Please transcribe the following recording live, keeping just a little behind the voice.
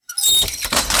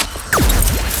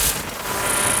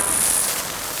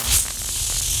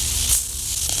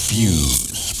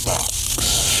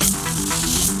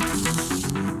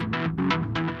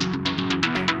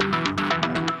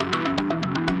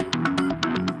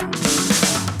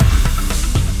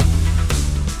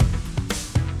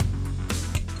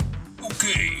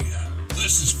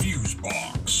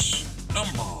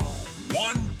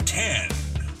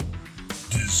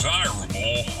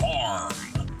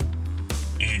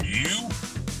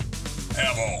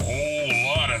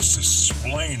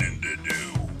explaining to do.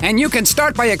 And you can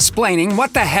start by explaining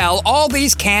what the hell all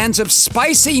these cans of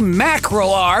spicy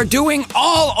mackerel are doing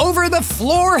all over the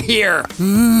floor here.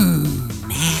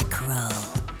 Mackerel.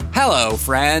 Hello,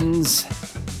 friends.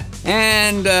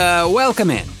 And welcome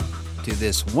in to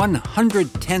this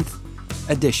 110th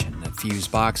edition of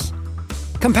Fusebox,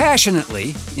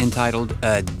 compassionately entitled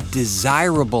A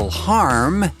Desirable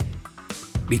Harm,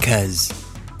 because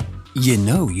you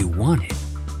know you want it,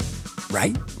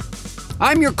 right?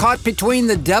 I'm your caught between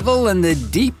the devil and the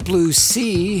deep blue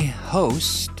sea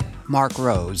host, Mark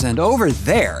Rose, and over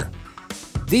there,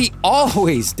 the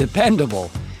always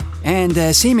dependable and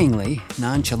seemingly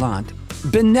nonchalant,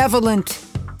 benevolent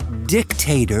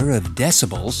dictator of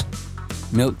decibels,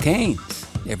 Milt Keynes,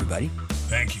 everybody.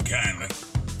 Thank you kindly.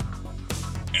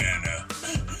 And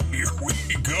here we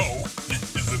go.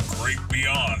 The great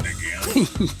beyond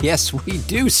again. Yes, we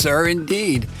do, sir,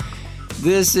 indeed.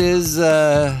 This is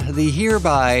the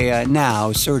hereby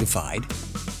now certified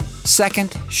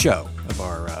second show of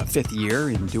our fifth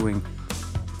year in doing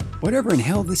whatever in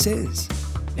hell this is.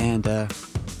 And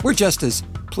we're just as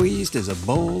pleased as a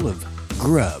bowl of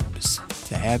grubs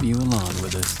to have you along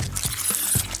with us.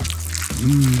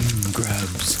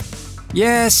 Grubs.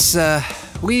 Yes,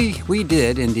 we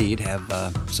did indeed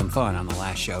have some fun on the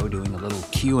last show doing a little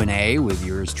Q&A with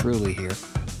yours truly here.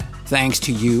 Thanks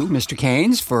to you, Mr.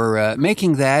 Keynes, for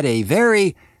making that a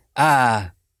very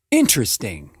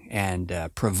interesting and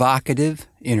provocative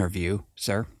interview,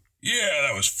 sir. Yeah,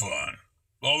 that was fun.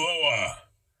 Although,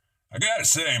 I gotta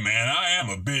say, man, I am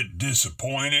a bit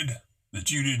disappointed that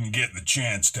you didn't get the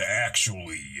chance to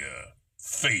actually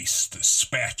face the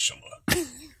spatula.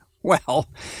 Well,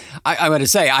 I want to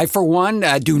say, I, for one,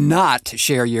 do not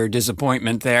share your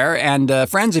disappointment there. And,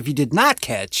 friends, if you did not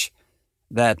catch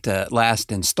that last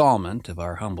installment of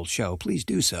our humble show, please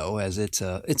do so, as it's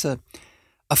a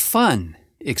fun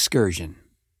excursion,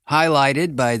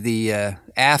 highlighted by the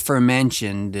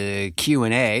aforementioned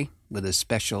Q&A with a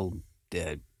special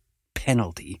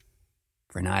penalty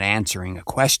for not answering a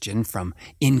question from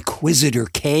Inquisitor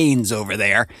Keynes over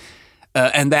there,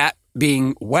 and that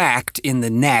being whacked in the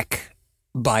neck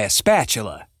by a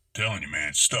spatula. Telling you,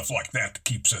 man, stuff like that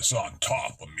keeps us on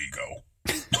top, amigo.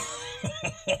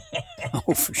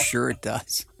 Oh, for sure it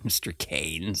does, Mr.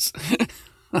 Keynes.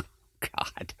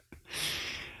 God.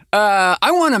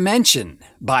 I want to mention,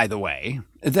 by the way,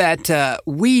 that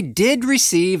we did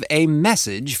receive a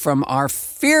message from our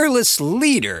fearless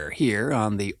leader here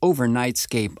on the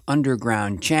Overnightscape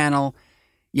Underground channel.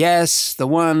 Yes, the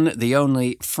one, the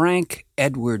only, Frank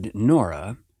Edward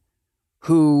Nora,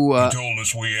 who... He told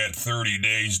us we had 30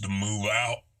 days to move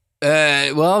out.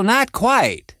 Well, not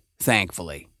quite,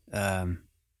 thankfully.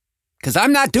 Because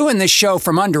I'm not doing this show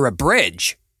from under a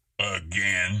bridge.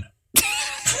 Again?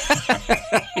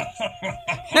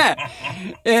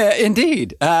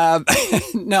 Indeed.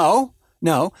 No.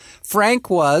 Frank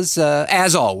was,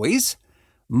 as always,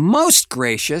 most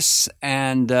gracious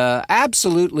and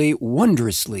absolutely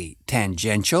wondrously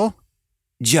tangential,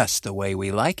 just the way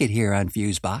we like it here on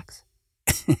Fusebox.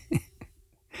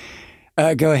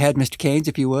 Go ahead, Mr. Keynes,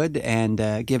 if you would,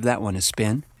 and give that one a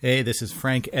spin. Hey, this is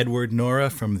Frank Edward Nora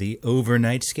from the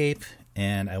Overnightscape,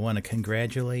 and I want to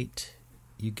congratulate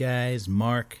you guys,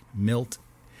 Mark, Milt,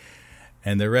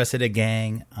 and the rest of the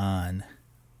gang on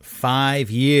 5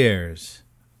 years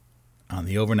on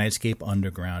the Overnightscape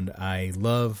Underground. I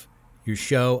love your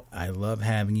show. I love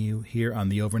having you here on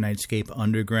the Overnightscape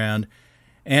Underground.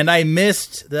 And I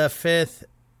missed the 5th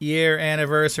year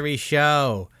anniversary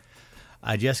show.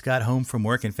 I just got home from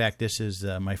work. In fact, this is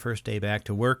my first day back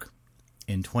to work.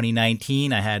 In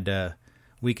 2019, I had a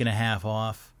week and a half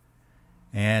off.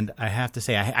 And I have to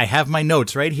say, I have my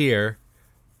notes right here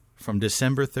from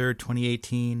December 3rd,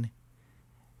 2018.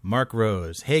 Mark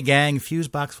Rose. Hey, gang,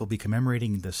 Fusebox will be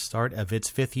commemorating the start of its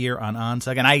 5th year on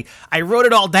OnSug. And I wrote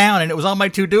it all down, and it was on my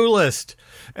to-do list.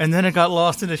 And then it got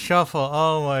lost in the shuffle.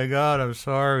 Oh, my God, I'm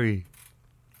sorry.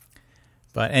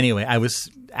 But anyway, I was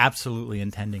absolutely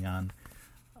intending on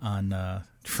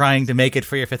trying to make it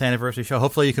for your 5th anniversary show.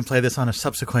 Hopefully you can play this on a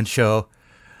subsequent show.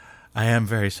 I am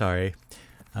very sorry.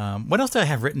 What else do I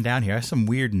have written down here? I have some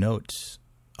weird notes.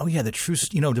 Oh, yeah,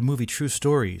 the movie True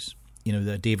Stories.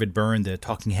 The David Byrne, the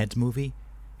Talking Heads movie.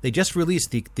 They just released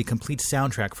the complete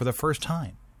soundtrack for the first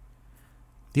time.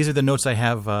 These are the notes I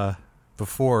have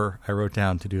before I wrote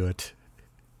down to do it.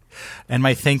 And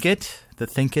my Think It. The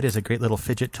Think It is a great little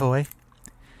fidget toy.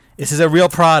 This is a real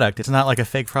product. It's not like a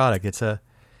fake product. It's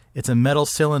a metal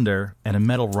cylinder and a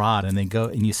metal rod,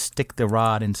 and you stick the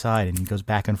rod inside, and it goes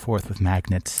back and forth with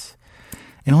magnets.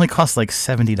 It only costs like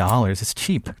 $70. It's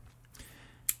cheap.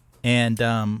 And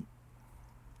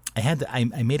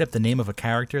I made up the name of a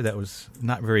character that was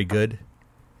not very good,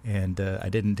 and I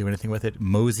didn't do anything with it.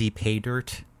 Mosey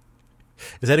Paydirt.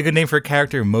 Is that a good name for a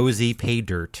character? Mosey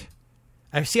Paydirt.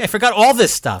 I forgot all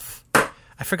this stuff.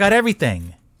 I forgot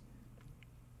everything.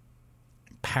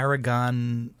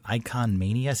 Paragon Icon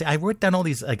Mania. See, I wrote down all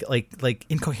these like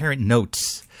incoherent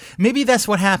notes. Maybe that's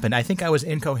what happened. I think I was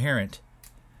incoherent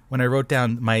when I wrote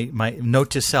down my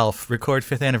note to self. Record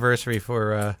 5th anniversary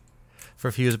for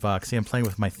Fusebox. See, I'm playing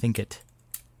with my Think It.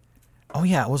 Oh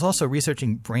yeah, I was also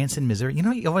researching Branson, Missouri. You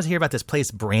know, you always hear about this place,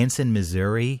 Branson,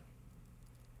 Missouri.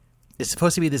 It's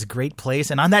supposed to be this great place,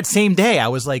 and on that same day, I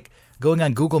was like going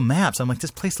on Google Maps. I'm like,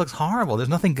 this place looks horrible. There's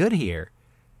nothing good here.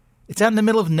 It's out in the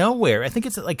middle of nowhere. I think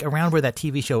it's like around where that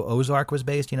TV show Ozark was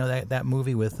based. You know, that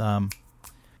movie with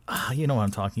you know what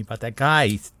I'm talking about. That guy.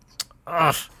 You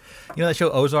know that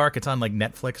show Ozark? It's on like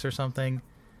Netflix or something.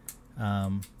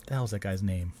 The hell's that guy's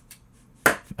name?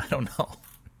 I don't know.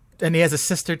 And he has a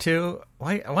sister too.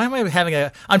 Why am I having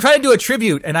I'm trying to do a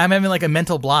tribute and I'm having like a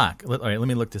mental block. All right, let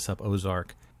me look this up.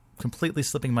 Ozark. Completely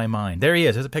slipping my mind. There he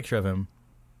is. There's a picture of him.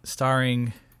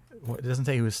 Starring. It doesn't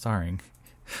say who was starring.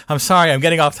 I'm sorry, I'm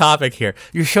getting off topic here.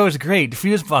 Your show is great.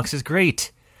 Fusebox is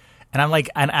great. And I'm like,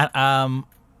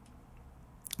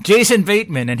 Jason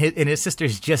Bateman and his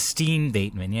sister's Justine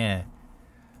Bateman. Yeah,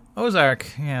 Ozark.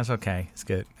 Yeah, it's okay. It's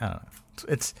good. I don't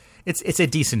know. It's a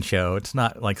decent show. It's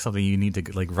not like something you need to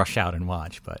like rush out and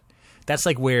watch. But that's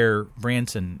like where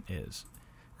Branson is,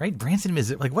 right? Branson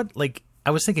is like what? Like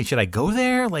I was thinking, should I go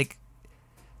there? Like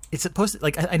it's supposed to.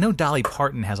 Like I know Dolly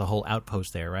Parton has a whole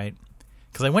outpost there, right?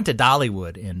 Because I went to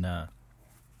Dollywood in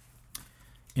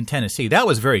Tennessee. That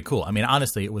was very cool. I mean,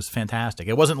 honestly, it was fantastic.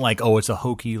 It wasn't like, oh, it's a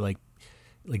hokey, like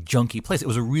junky place. It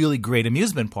was a really great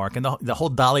amusement park, and the whole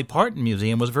Dolly Parton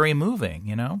Museum was very moving,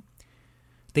 you know?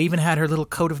 They even had her little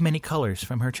coat of many colors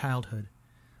from her childhood.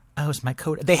 Oh, it's my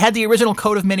coat. They had the original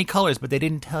coat of many colors, but they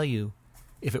didn't tell you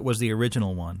if it was the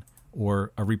original one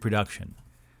or a reproduction.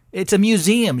 It's a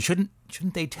museum. Shouldn't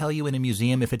they tell you in a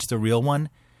museum if it's the real one?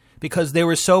 Because they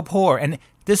were so poor, and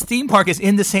this theme park is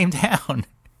in the same town.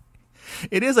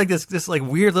 It is like this like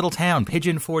weird little town,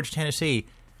 Pigeon Forge, Tennessee.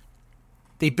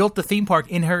 They built the theme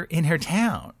park in her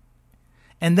town,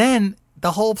 and then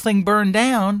the whole thing burned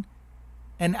down.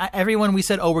 And everyone we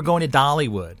said, oh, we're going to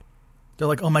Dollywood. They're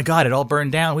like, oh my God, it all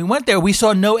burned down. We went there, we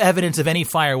saw no evidence of any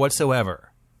fire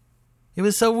whatsoever. It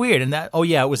was so weird, and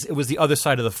it was the other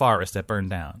side of the forest that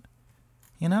burned down.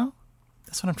 You know,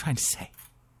 that's what I'm trying to say.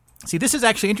 See, this is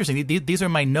actually interesting. These are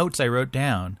my notes I wrote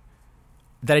down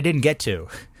that I didn't get to.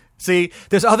 See,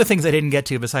 there's other things I didn't get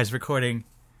to besides recording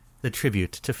the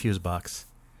tribute to Fusebox.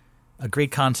 A great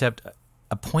concept,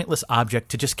 a pointless object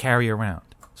to just carry around.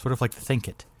 Sort of like the Think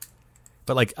It.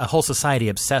 But like a whole society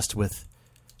obsessed with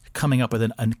coming up with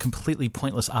a completely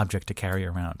pointless object to carry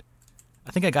around.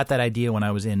 I think I got that idea when I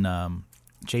was in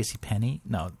JCPenney.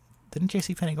 No, didn't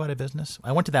JCPenney go out of business?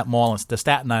 I went to that mall, the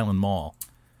Staten Island Mall.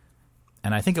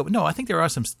 And I think there are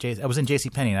some. I was in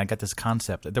JCPenney and I got this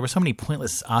concept. There were so many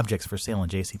pointless objects for sale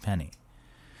in JCPenney.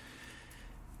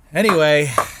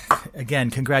 Anyway,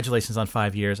 again, congratulations on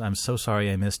 5 years. I'm so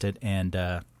sorry I missed it, and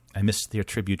I missed your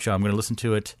tribute show. I'm going to listen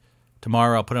to it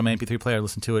tomorrow. I'll put it on my MP3 player,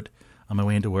 listen to it on my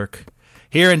way into work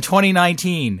here in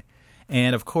 2019.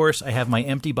 And of course, I have my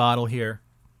empty bottle here.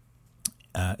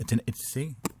 It's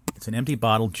an empty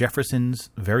bottle, Jefferson's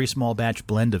very small batch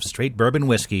blend of straight bourbon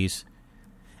whiskeys.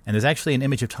 And there's actually an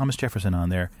image of Thomas Jefferson on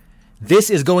there.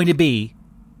 This is going to be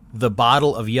the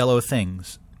bottle of yellow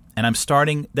things. And I'm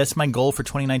starting, that's my goal for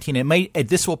 2019.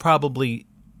 This will probably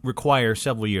require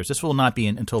several years. This will not be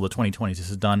until the 2020s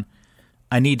this is done.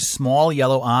 I need small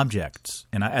yellow objects.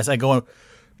 And as I go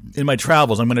in my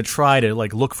travels, I'm going to try to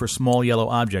look for small yellow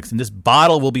objects. And this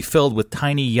bottle will be filled with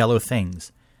tiny yellow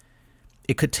things.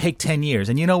 It could take 10 years.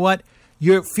 And you know what?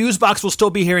 Your Fusebox will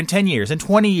still be here in 10 years, in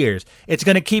 20 years. It's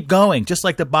going to keep going, just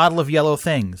like the bottle of yellow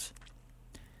things.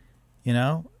 You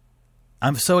know?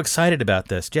 I'm so excited about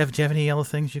this. Do you have any yellow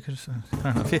things you could...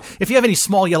 I don't know. If you have any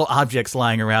small yellow objects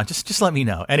lying around, just let me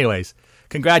know. Anyways,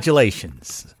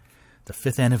 congratulations. The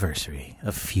 5th anniversary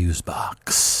of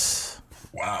Fusebox.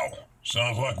 Wow.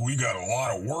 Sounds like we got a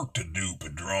lot of work to do,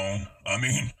 Padron. I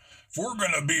mean... if we're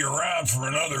going to be around for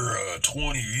another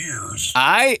 20 years...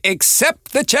 I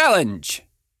accept the challenge.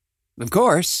 Of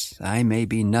course, I may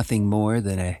be nothing more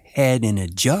than a head in a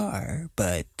jar,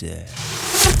 but...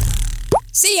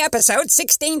 See episode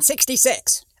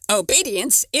 1666.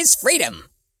 Obedience is freedom.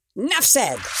 Nuff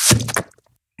said.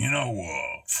 You know,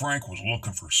 Frank was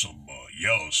looking for some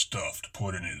yellow stuff to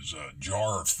put in his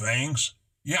jar of things.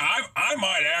 Yeah, I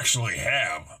might actually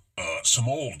have some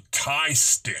old tie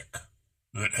stick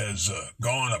that has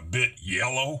gone a bit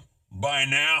yellow by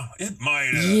now? It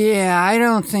might... Yeah, I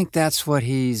don't think that's what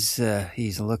he's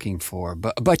looking for.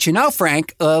 But you know,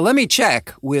 Frank, let me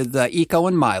check with Iko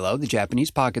and Milo, the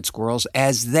Japanese pocket squirrels,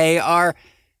 as they are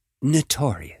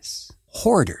notorious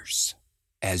hoarders,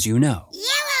 as you know.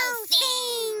 Yellow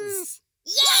things!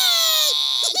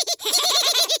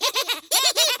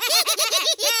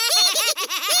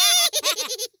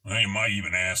 I might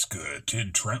even ask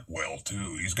Tid Trentwell,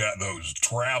 too. He's got those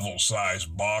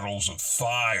travel-sized bottles of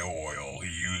thigh oil he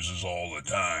uses all the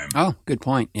time. Oh, good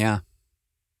point, yeah.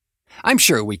 I'm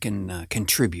sure we can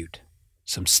contribute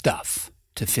some stuff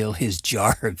to fill his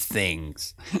jar of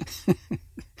things.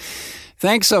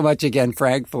 Thanks so much again,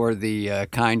 Frank, for the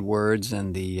kind words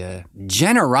and the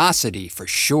generosity for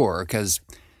sure, because,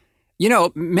 you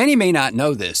know, many may not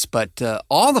know this, but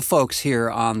all the folks here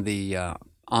on the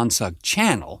OnSug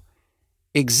channel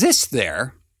exist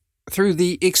there through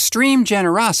the extreme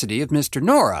generosity of Mr.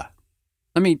 Nora.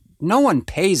 I mean, no one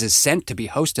pays a cent to be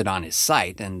hosted on his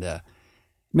site, and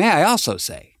may I also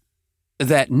say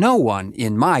that no one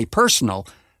in my personal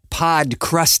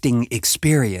pod-crusting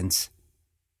experience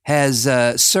has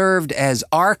served as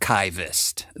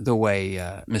archivist the way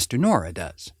Mr. Nora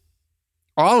does.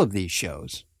 All of these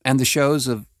shows, and the shows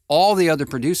of all the other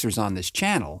producers on this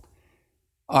channel,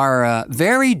 are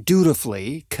very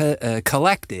dutifully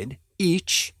collected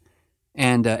each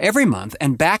and every month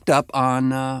and backed up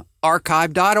on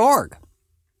archive.org.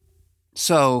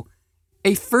 So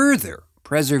a further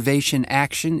preservation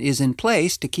action is in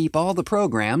place to keep all the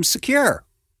programs secure,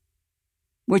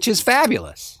 which is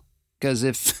fabulous. Because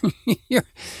if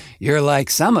you're like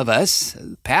some of us,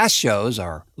 past shows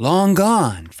are long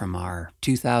gone from our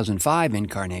 2005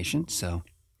 incarnation, so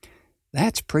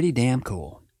that's pretty damn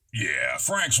cool. Yeah,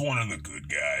 Frank's one of the good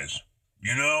guys.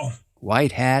 You know?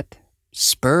 White hat,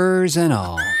 spurs and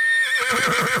all.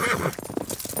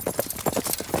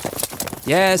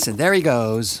 Yes, and there he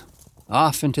goes,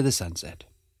 off into the sunset.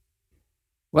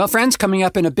 Well, friends, coming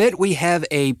up in a bit, we have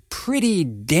a pretty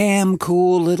damn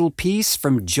cool little piece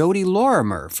from Jody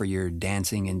Lorimer for your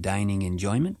dancing and dining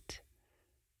enjoyment.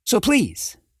 So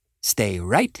please, stay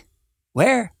right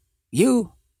where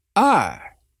you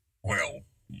are. Well,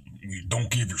 you don't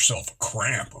give yourself a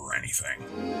cramp or anything.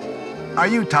 Are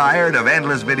you tired of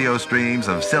endless video streams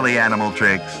of silly animal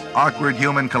tricks, awkward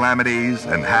human calamities,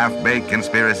 and half-baked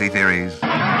conspiracy theories?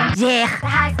 Yeah.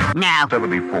 No.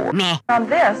 74. Meh. On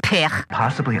this. Pich.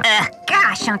 Possibly.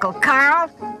 Gosh, Uncle Carl.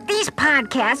 These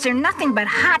podcasts are nothing but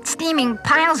hot, steaming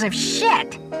piles of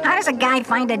shit. How does a guy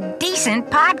find a decent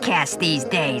podcast these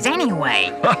days,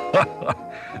 anyway?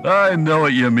 I know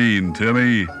what you mean,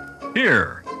 Timmy.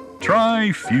 Here,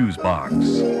 try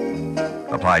Fusebox.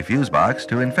 Apply Fusebox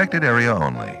to infected area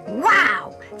only.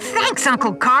 Wow! Thanks,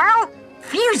 Uncle Carl.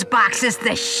 Fusebox is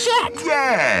the shit.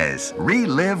 Yes!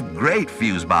 Relive great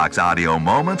Fusebox audio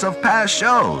moments of past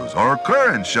shows, or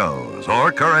current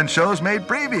shows made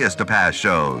previous to past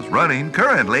shows, running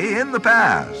currently in the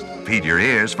past. Feed your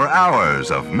ears for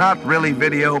hours of not really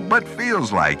video, but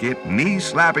feels like it,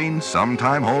 knee-slapping,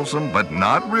 sometime wholesome, but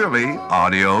not really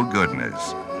audio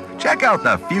goodness. Check out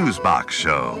the Fusebox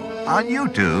Show on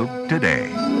YouTube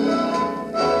today.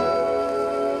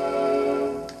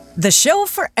 The show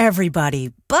for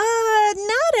everybody, but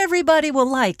not everybody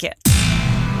will like it.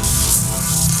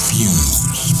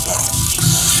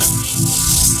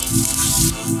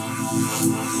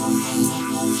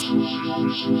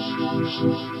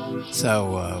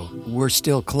 So, we're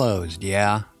still closed,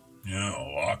 yeah? Yeah,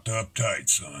 locked up tight,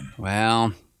 son.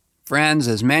 Well, friends,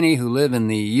 as many who live in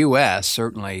the U.S.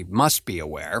 certainly must be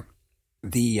aware,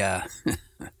 the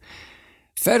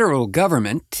federal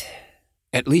government,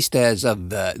 at least as of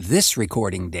this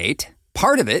recording date,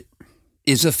 part of it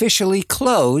is officially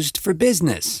closed for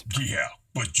business. Yeah,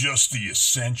 but just the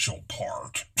essential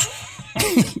part.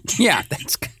 Yeah,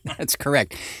 that's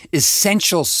correct.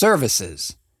 Essential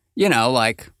services. You know,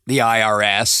 like the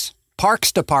IRS,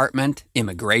 Parks Department,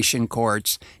 immigration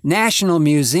courts, national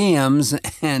museums,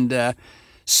 and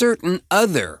certain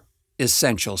other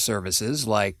essential services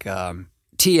like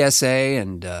TSA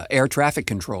and air traffic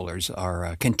controllers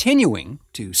are continuing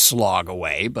to slog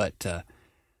away, but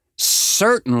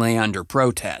certainly under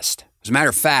protest. As a matter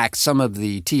of fact, some of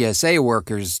the TSA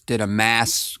workers did a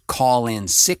mass call-in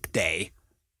sick day,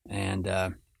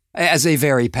 and as a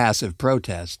very passive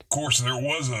protest. Of course, there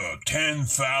was a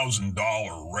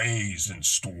 $10,000 raise in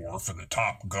store for the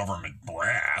top government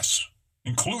brass,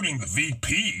 including the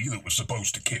VP that was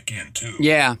supposed to kick in, too.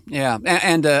 Yeah.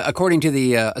 And according to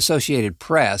the Associated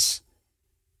Press,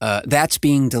 that's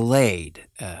being delayed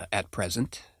at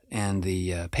present, and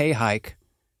the pay hike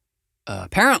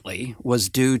apparently was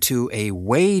due to a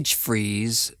wage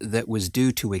freeze that was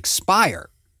due to expire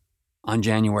on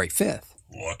January 5th.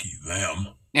 Lucky them.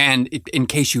 And in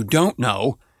case you don't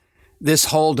know, this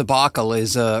whole debacle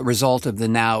is a result of the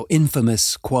now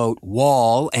infamous, quote,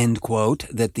 wall, end quote,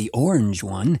 that the orange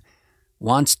one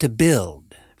wants to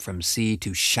build from sea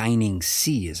to shining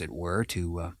sea, as it were,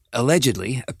 to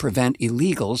allegedly prevent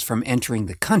illegals from entering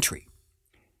the country.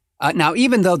 Now,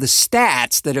 even though the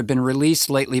stats that have been released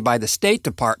lately by the State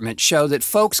Department show that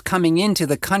folks coming into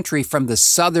the country from the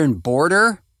southern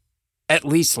border, at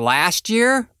least last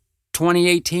year,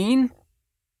 2018,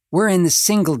 were in the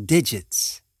single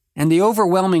digits. And the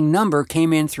overwhelming number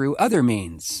came in through other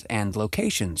means and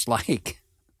locations like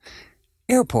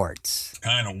airports.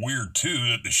 Kind of weird, too,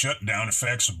 that the shutdown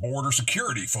affects the border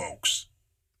security folks.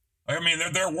 I mean,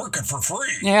 they're working for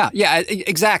free. Yeah,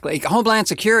 exactly. Homeland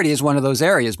Security is one of those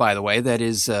areas, by the way, that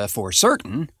is for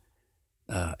certain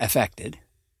affected,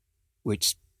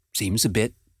 which seems a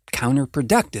bit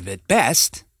counterproductive at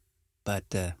best. But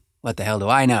what the hell do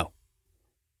I know?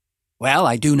 Well,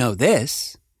 I do know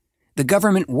this. The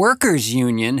Government Workers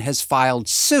Union has filed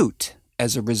suit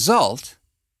as a result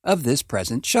of this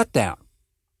present shutdown.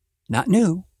 Not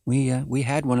new. We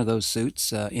had one of those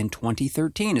suits in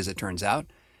 2013, as it turns out.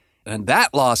 And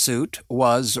that lawsuit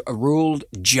was ruled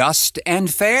just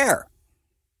and fair,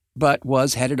 but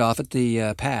was headed off at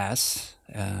the pass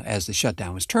as the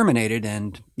shutdown was terminated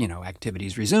and,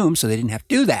 activities resumed, so they didn't have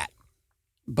to do that.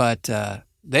 But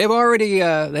they've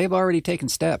already taken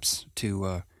steps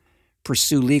to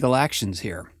pursue legal actions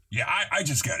here. Yeah, I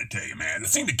just got to tell you, man, the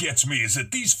thing that gets me is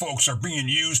that these folks are being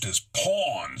used as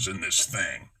pawns in this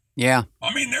thing. Yeah.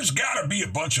 I mean, there's got to be a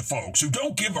bunch of folks who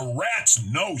don't give a rat's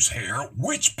nose hair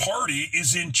which party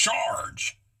is in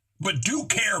charge, but do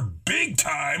care big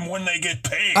time when they get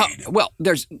paid. Well,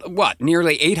 there's,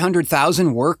 nearly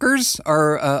 800,000 workers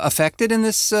are affected in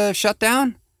this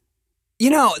shutdown?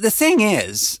 The thing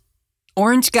is,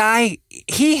 Orange Guy,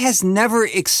 he has never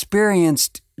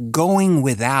experienced going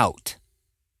without.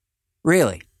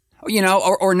 Really.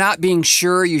 Or not being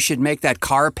sure you should make that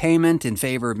car payment in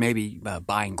favor of maybe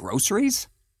buying groceries.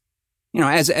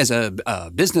 As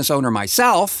a business owner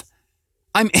myself,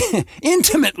 I'm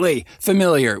intimately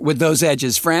familiar with those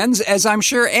edges, friends, as I'm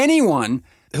sure anyone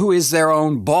who is their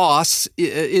own boss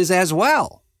is as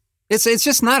well. It's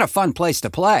just not a fun place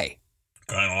to play.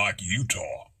 Kind of like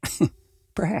Utah.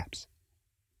 Perhaps.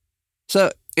 So,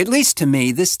 at least to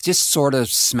me, this just sort of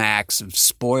smacks of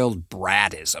spoiled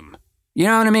bratism. You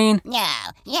know what I mean? No,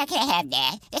 you can't have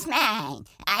that. It's mine.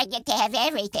 I get to have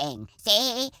everything.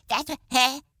 See? That's what...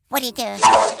 Huh? What are you doing?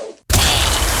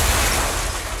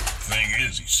 Thing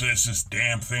is, he says this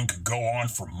damn thing could go on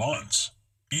for months.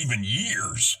 Even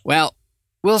years. Well,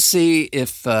 we'll see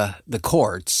if the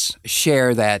courts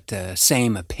share that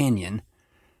same opinion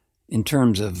in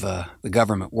terms of the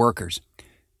government workers.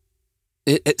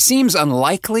 It seems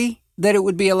unlikely that it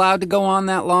would be allowed to go on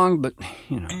that long, but,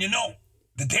 And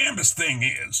the damnedest thing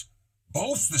is,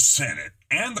 both the Senate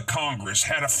and the Congress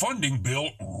had a funding bill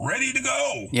ready to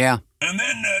go. Yeah. And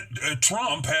then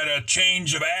Trump had a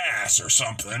change of ass or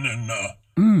something, and...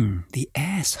 the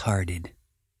ass-hearted.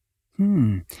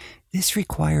 This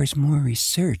requires more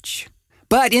research.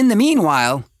 But in the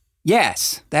meanwhile,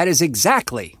 yes, that is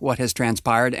exactly what has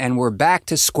transpired, and we're back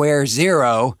to square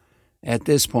zero at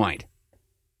this point.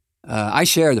 I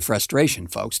share the frustration,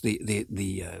 folks. The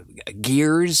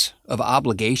gears of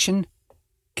obligation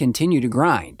continue to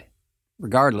grind,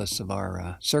 regardless of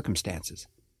our circumstances.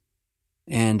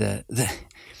 And the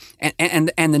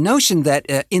notion that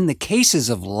in the cases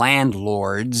of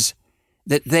landlords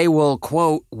that they will,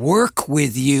 quote, work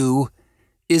with you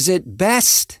is at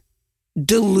best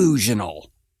delusional.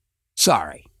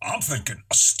 Sorry. I'm thinking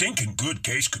a stinking good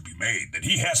case could be made that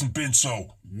he hasn't been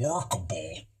so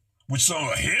workable with some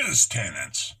of his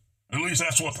tenants. At least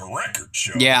that's what the records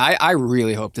show. Yeah, I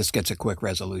really hope this gets a quick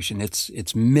resolution.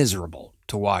 It's miserable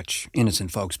to watch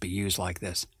innocent folks be used like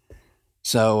this.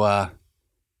 So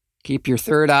keep your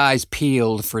third eyes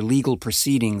peeled for legal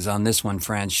proceedings on this one,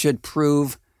 friends. Should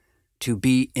prove to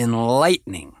be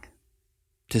enlightening,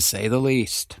 to say the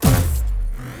least.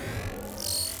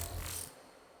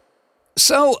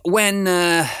 So when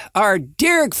our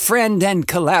dear friend and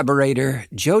collaborator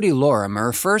Jody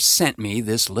Lorimer first sent me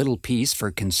this little piece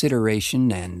for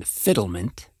consideration and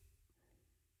fiddlement,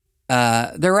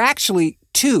 there are actually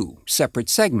two separate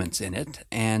segments in it,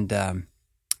 and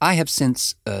I have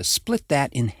since split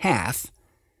that in half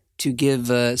to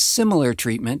give similar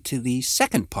treatment to the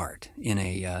second part in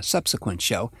a subsequent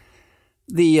show.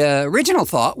 The original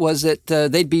thought was that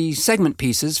they'd be segment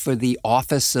pieces for the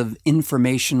Office of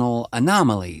Informational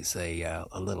Anomalies, a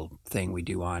little thing we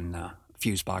do on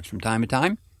Fusebox from time to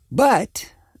time.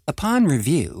 But upon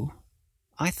review,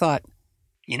 I thought,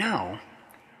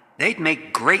 they'd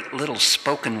make great little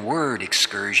spoken word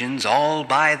excursions all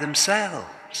by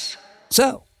themselves.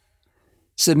 So,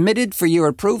 submitted for your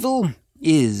approval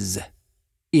is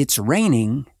It's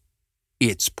Raining,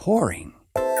 It's Pouring.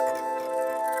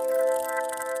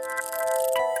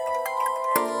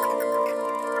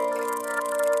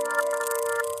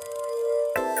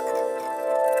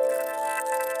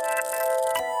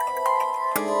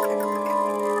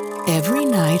 Every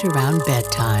night around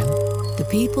bedtime, the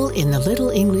people in the little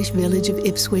English village of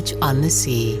Ipswich on the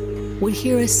sea would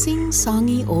hear a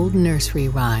sing-songy old nursery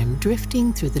rhyme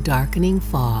drifting through the darkening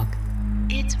fog.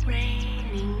 It's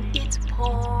raining, it's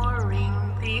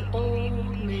pouring, the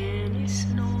old man is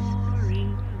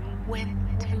snoring. Went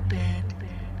to bed,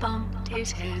 bumped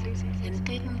his head, and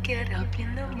didn't get up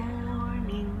in the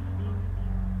morning.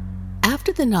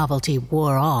 After the novelty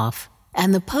wore off,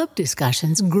 and the pub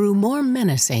discussions grew more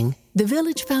menacing, the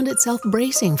village found itself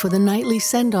bracing for the nightly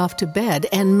send-off to bed,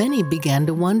 and many began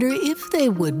to wonder if they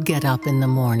would get up in the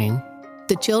morning.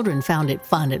 The children found it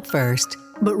fun at first,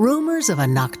 but rumors of a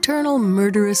nocturnal,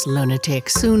 murderous lunatic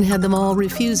soon had them all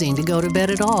refusing to go to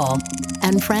bed at all,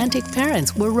 and frantic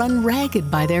parents were run ragged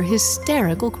by their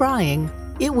hysterical crying.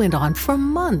 It went on for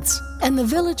months, and the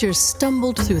villagers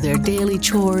stumbled through their daily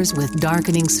chores with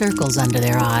darkening circles under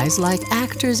their eyes like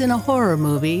actors in a horror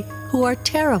movie who are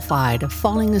terrified of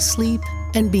falling asleep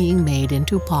and being made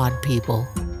into pod people.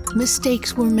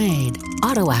 Mistakes were made,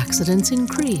 auto accidents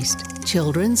increased,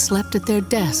 children slept at their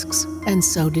desks, and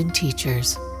so did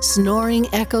teachers. Snoring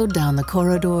echoed down the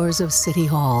corridors of City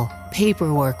Hall.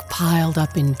 Paperwork piled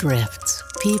up in drifts.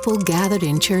 People gathered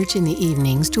in church in the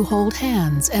evenings to hold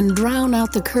hands and drown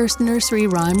out the cursed nursery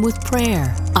rhyme with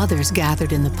prayer. Others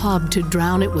gathered in the pub to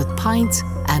drown it with pints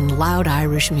and loud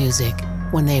Irish music.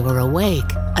 When they were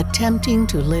awake, attempting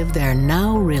to live their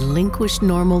now relinquished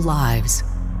normal lives,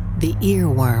 the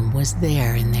earworm was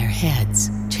there in their heads,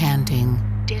 chanting,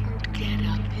 "Didn't get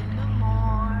up in the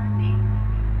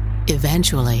morning."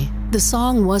 Eventually, the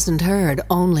song wasn't heard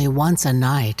only once a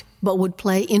night, but would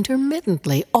play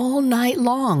intermittently all night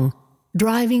long,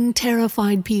 driving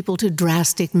terrified people to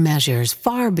drastic measures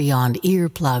far beyond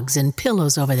earplugs and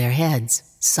pillows over their heads.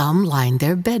 Some lined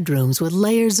their bedrooms with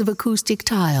layers of acoustic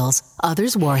tiles.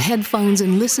 Others wore headphones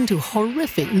and listened to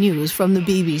horrific news from the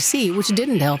BBC, which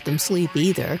didn't help them sleep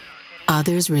either.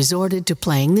 Others resorted to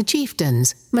playing the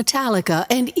Chieftains, Metallica,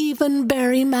 and even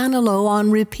Barry Manilow on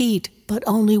repeat, but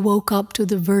only woke up to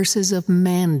the verses of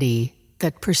Mandy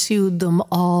that pursued them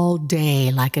all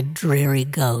day like a dreary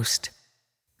ghost.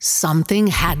 Something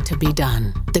had to be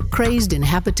done. The crazed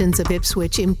inhabitants of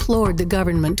Ipswich implored the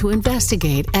government to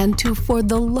investigate and to, for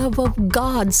the love of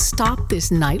God, stop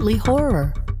this nightly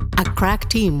horror. A crack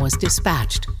team was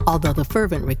dispatched, although the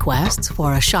fervent requests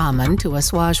for a shaman to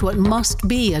assuage what must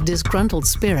be a disgruntled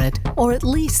spirit, or at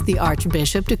least the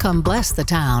archbishop to come bless the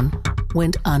town,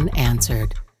 went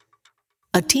unanswered.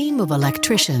 A team of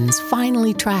electricians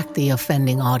finally tracked the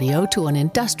offending audio to an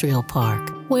industrial park,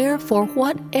 where, for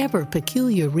whatever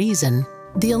peculiar reason,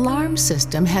 the alarm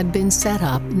system had been set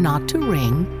up not to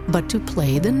ring, but to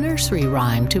play the nursery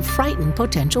rhyme to frighten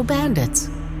potential bandits.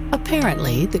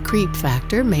 Apparently, the creep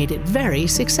factor made it very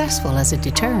successful as a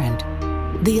deterrent.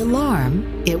 The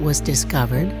alarm, it was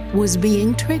discovered, was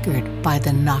being triggered by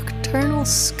the nocturnal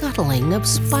scuttling of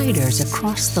spiders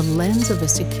across the lens of a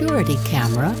security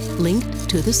camera linked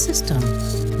to the system.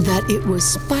 That it was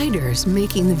spiders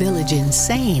making the village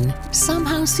insane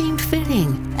somehow seemed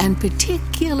fitting and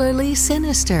particularly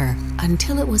sinister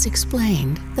until it was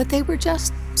explained that they were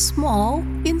just small,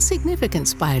 insignificant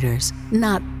spiders,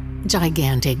 not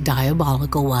gigantic,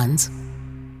 diabolical ones.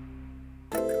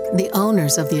 The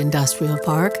owners of the industrial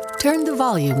park turned the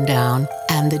volume down,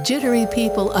 and the jittery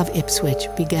people of Ipswich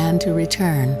began to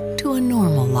return to a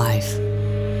normal life.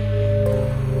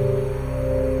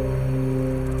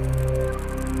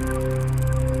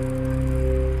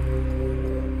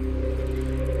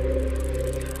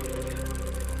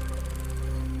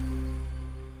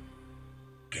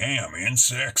 Damn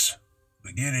insects.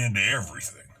 They get into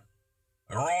everything.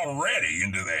 They're already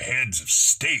into the heads of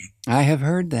state. I have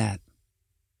heard that.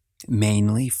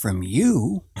 Mainly from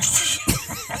you.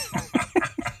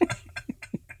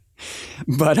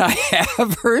 But I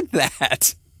have heard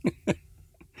that.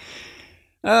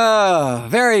 Oh,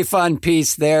 very fun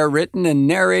piece there, written and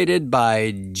narrated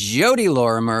by Jody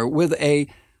Lorimer, with a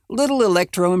little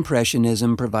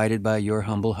electro-impressionism provided by your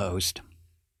humble host.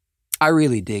 I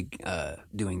really dig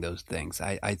doing those things.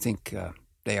 I think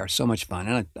they are so much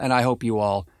fun, and I hope you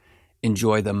all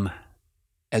enjoy them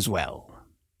as well.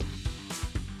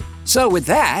 So with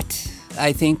that,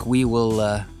 I think we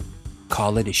will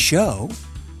call it a show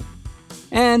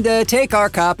and take our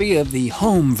copy of the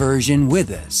home version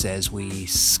with us as we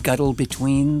scuttle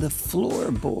between the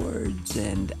floorboards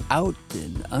and out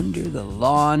and under the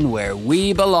lawn where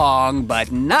we belong,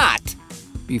 but not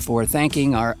before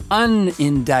thanking our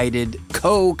unindicted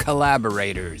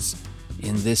co-collaborators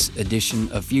in this edition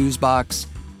of Fusebox.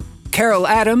 Carol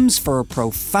Adams for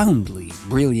profoundly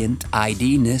brilliant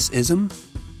ID-ness-ism,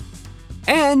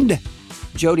 and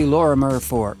Jody Lorimer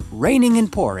for raining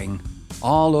and pouring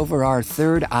all over our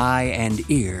third eye and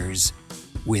ears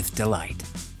with delight.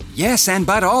 Yes,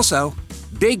 but also,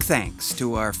 big thanks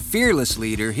to our fearless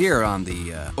leader here on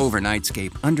the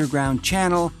Overnightscape Underground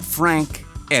channel, Frank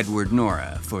Edward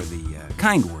Nora, for the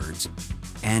kind words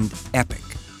and epic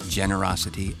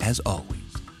generosity as always.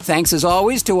 Thanks as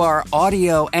always to our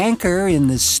audio anchor in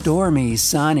the stormy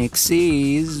sonic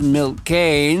seas, Milt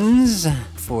Keynes,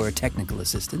 for technical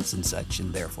assistance and such,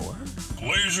 and therefore...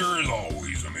 Pleasure as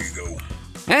always, amigo.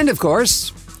 And of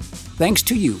course, thanks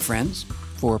to you, friends,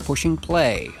 for pushing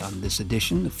play on this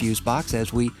edition of Fusebox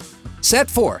as we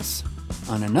set forth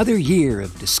on another year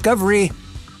of discovery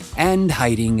and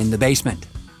hiding in the basement.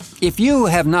 If you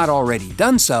have not already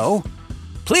done so,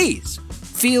 please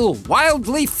feel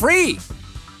wildly free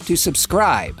to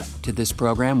subscribe to this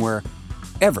program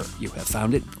wherever you have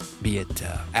found it, be it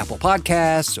Apple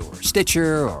Podcasts or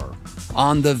Stitcher or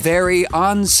on the very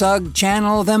OnSug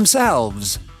channel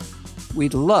themselves.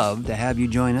 We'd love to have you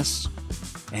join us,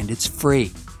 and it's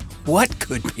free. What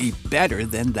could be better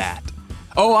than that?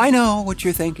 Oh, I know what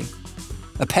you're thinking.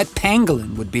 A pet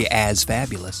pangolin would be as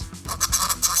fabulous.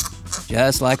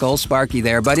 Just like old Sparky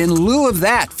there. But in lieu of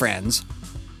that, friends,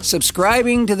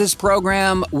 subscribing to this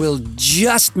program will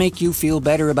just make you feel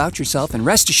better about yourself. And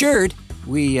rest assured,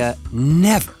 we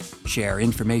never share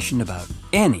information about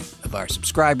any of our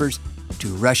subscribers to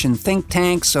Russian think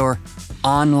tanks or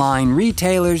online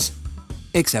retailers,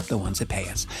 except the ones that pay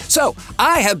us. So,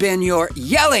 I have been your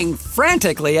yelling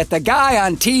frantically at the guy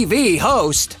on TV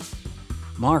host,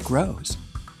 Mark Rose,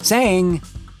 saying,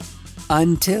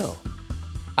 until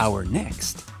our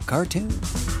next cartoon.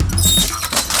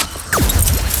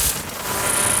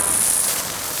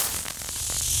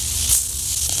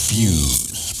 Fuse.